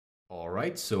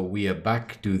Alright, so we are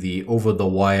back to the Over the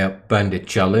Wire Bandit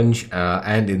challenge,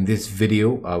 and in this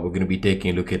video we're going to be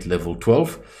taking a look at level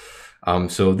 12.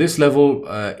 So this level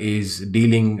is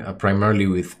dealing primarily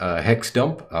with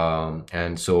hex-dump,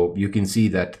 and so you can see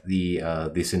that the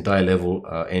this entire level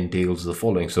entails the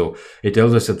following. So it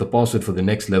tells us that the password for the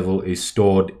next level is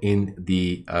stored in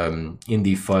the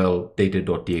file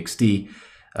data.txt,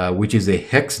 which is a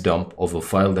hex dump of a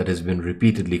file that has been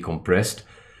repeatedly compressed.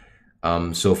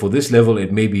 So for this level,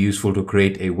 it may be useful to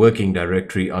create a working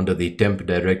directory under the temp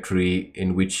directory,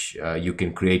 in which you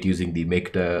can create using the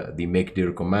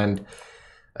make_dir command.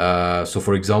 So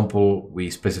for example, we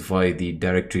specify the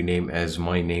directory name as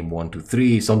my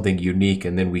name123, something unique,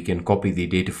 and then we can copy the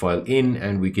data file in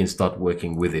and we can start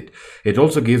working with it. It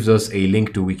also gives us a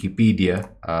link to Wikipedia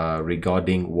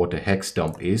regarding what a hex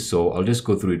dump is. So I'll just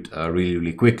go through it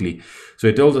really quickly. So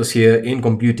it tells us here, in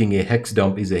computing, a hex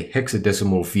dump is a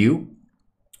hexadecimal view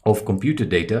of computer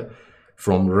data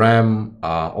from RAM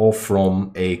or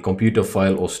from a computer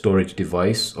file or storage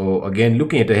device. Or again,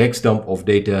 looking at a hex dump of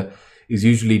data is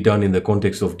usually done in the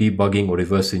context of debugging or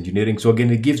reverse engineering. So again,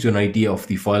 it gives you an idea of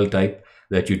the file type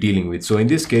that you're dealing with. So in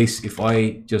this case, if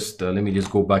I just let me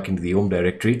just go back into the home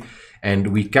directory and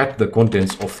we cat the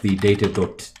contents of the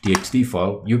data.txt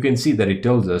file, you can see that it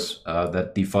tells us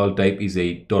that the file type is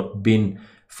a .bin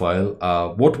file.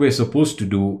 What we're supposed to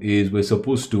do is we're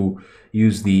supposed to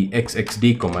use the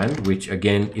xxd command, which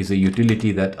again is a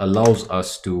utility that allows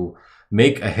us to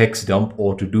make a hex dump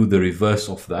or to do the reverse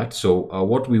of that. So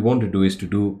what we want to do is to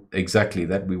do exactly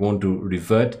that. We want to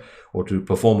revert or to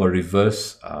perform a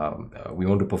reverse. We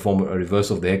want to perform a reverse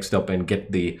of the hex dump and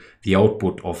get the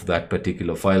output of that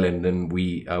particular file, and then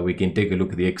we can take a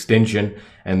look at the extension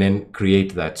and then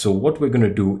create that. So what we're going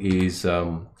to do is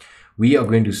we are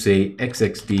going to say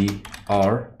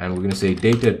xxdr and we're going to say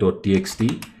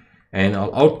data.txt, and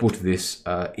I'll output this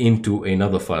into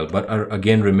another file. But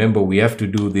again, remember, we have to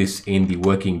do this in the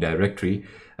working directory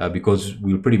because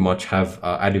we'll pretty much have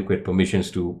adequate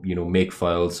permissions to, make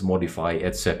files, modify,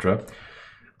 etc.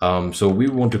 So we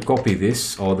want to copy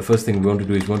this, or the first thing we want to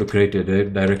do is we want to create a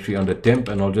directory under temp,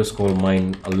 and I'll just call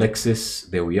mine Alexis.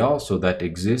 There we are. So that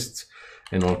exists.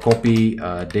 And I'll copy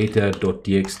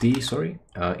data.txt,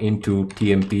 into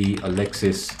tmp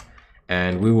Alexis.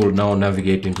 And we will now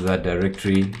navigate into that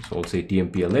directory. So I'll say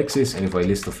tmp Alexis, and if I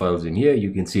list the files in here,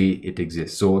 you can see it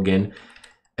exists. So again,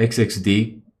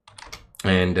 xxd,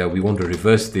 and we want to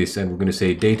reverse this, and we're going to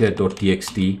say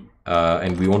data.txt,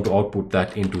 and we want to output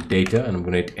that into data, and I'm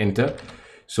going to hit enter.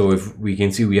 So if we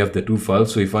can see, we have the two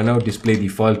files. So if I now display the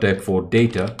file type for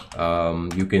data,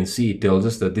 you can see it tells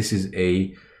us that this is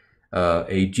a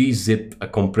gzip, a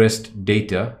compressed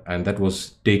data, and that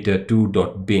was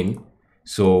data2.bin.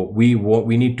 So we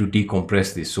need to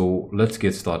decompress this. So let's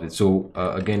get started. So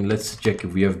again, let's check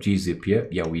if we have gzip here.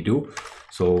 Yeah, we do.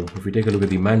 So if we take a look at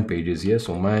the man pages here,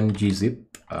 so man gzip,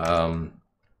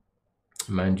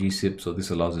 so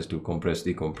this allows us to compress,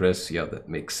 decompress. Yeah, that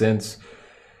makes sense.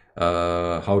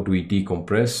 How do we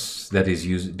decompress? That is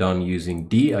done using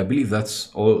D. I believe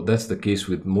that's the case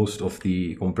with most of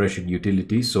the compression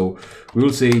utilities. So we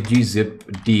will say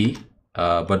gzip D.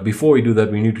 But before we do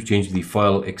that, we need to change the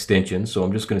file extension. So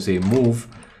I'm just going to say move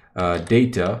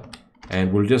data,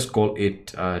 and we'll just call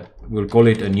it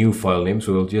a new file name.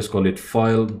 So we'll just call it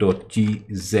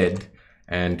file.gz,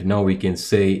 and now we can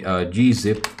say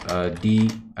gzip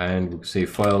d, and we'll say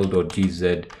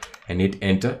file.gz and hit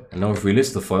enter. And now if we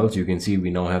list the files, you can see we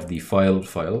now have the file.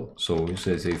 So we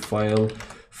say file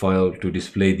to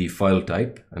display the file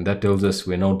type, and that tells us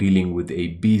we're now dealing with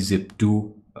a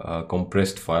bzip2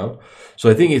 compressed file. So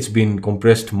I think it's been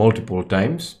compressed multiple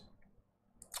times.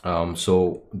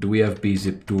 So do we have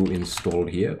bzip2 installed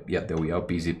here? Yeah, there we are,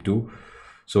 bzip2.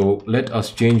 So let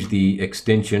us change the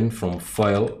extension from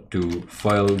file to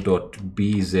file.bz2,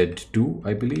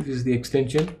 I believe is the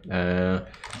extension.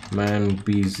 Man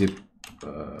bzip2.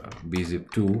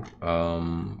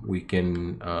 We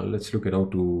can let's look at how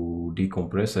to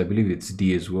decompress. I believe it's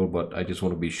D as well, but I just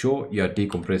want to be sure. Yeah,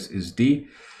 decompress is D.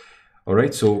 All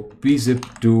right, so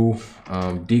bzip2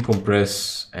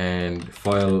 decompress and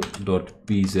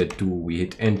file.bz2, we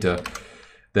hit enter.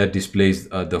 That displays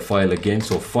the file again.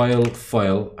 So file,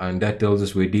 and that tells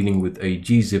us we're dealing with a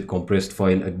gzip compressed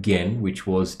file again, which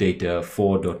was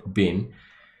data4.bin.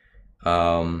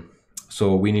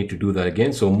 So we need to do that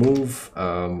again. So move,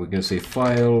 we're going to say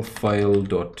file.gz,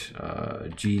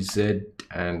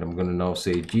 and I'm going to now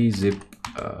say gzip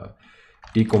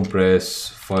decompress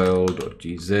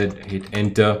file.gz, hit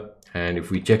enter. And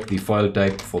if we check the file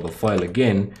type for the file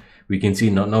again, we can see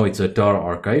now it's a tar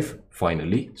archive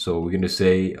finally. So we're going to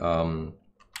say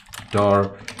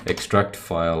tar extract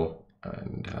file,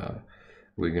 and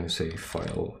we're going to say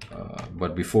file,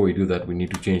 but before we do that we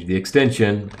need to change the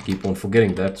extension. I keep on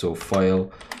forgetting that. So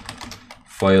file.tar,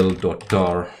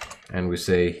 and we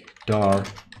say tar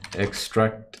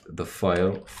extract the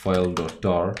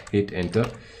file.tar, hit enter.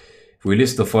 If we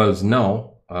list the files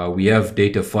now, we have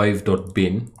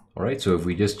data5.bin. all right, so if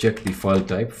we just check the file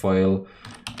type, file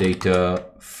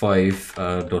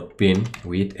data5.bin,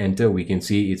 we hit enter, we can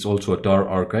see it's also a tar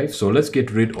archive. So let's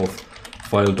get rid of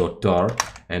file.tar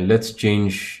and let's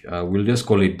change, we'll just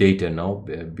call it data now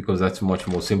because that's much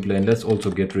more simpler. And let's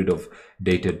also get rid of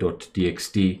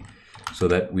data.txt so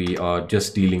that we are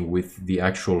just dealing with the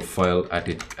actual file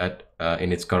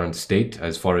in its current state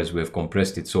as far as we have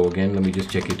compressed it. So again, let me just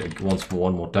check it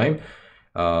one more time.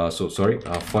 File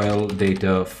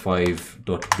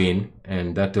data5.bin,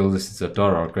 and that tells us it's a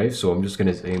tar archive. So I'm just going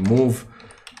to say move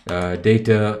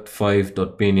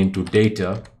data5.bin into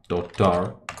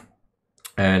data.tar,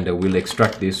 and we'll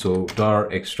extract this. So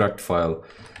tar extract file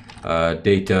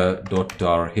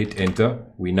data.tar, hit enter.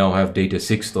 We now have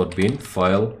data6.bin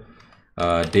file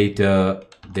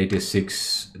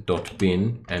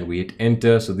data6.bin, and we hit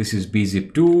enter. So this is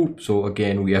bzip2. So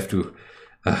again, we have to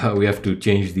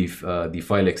change the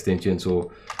file extension.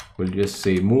 So we'll just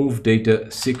say move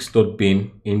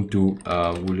data6.bin into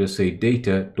we'll just say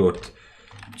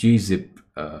data.gzip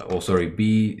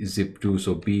bzip2.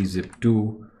 So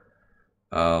bzip2,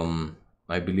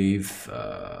 I believe,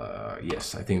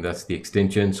 yes, I think that's the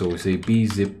extension. So we say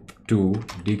bzip2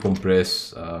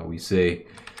 decompress, we say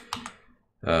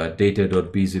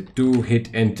data.bzip2, hit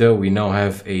enter. We now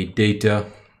have a data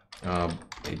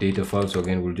file. So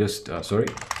again, we'll just I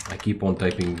keep on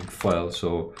typing file.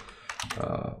 So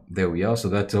there we are. So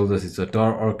that tells us it's a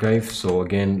tar archive. So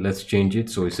again, let's change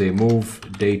it. So we say move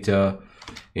data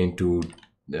into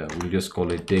we'll just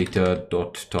call it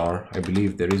data.tar. I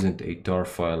believe there isn't a tar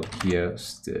file here.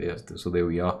 So there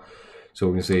we are. So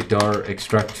we can say tar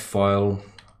extract file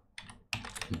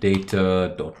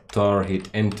data.tar, hit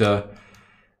enter,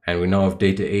 and we now have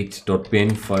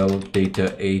data8.bin file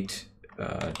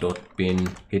data8.bin,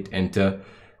 hit enter.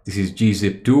 This is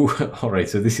gzip2. All right,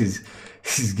 so this is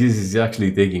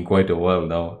actually taking quite a while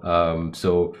now.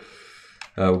 So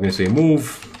we're going to say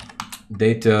move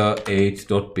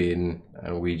data8.bin,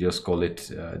 and we just call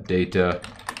it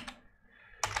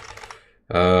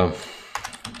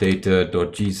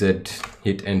data.gz,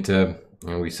 hit enter,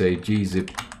 and we say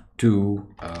gzip2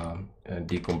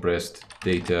 decompressed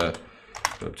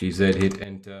data.gz, hit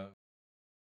enter.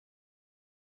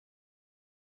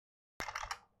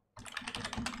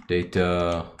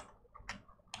 Data,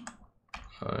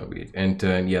 we hit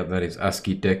enter, and yeah, that is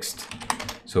ASCII text.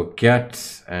 So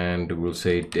cat, and we'll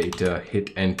say data,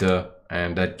 hit enter,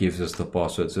 and that gives us the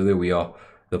password. So there we are.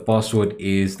 The password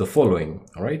is the following.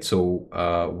 All right, so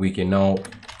we can now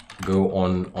go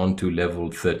on to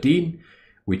level 13,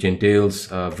 which entails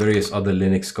various other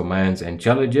Linux commands and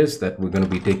challenges that we're going to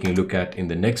be taking a look at in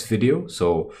the next video.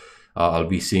 So I'll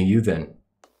be seeing you then.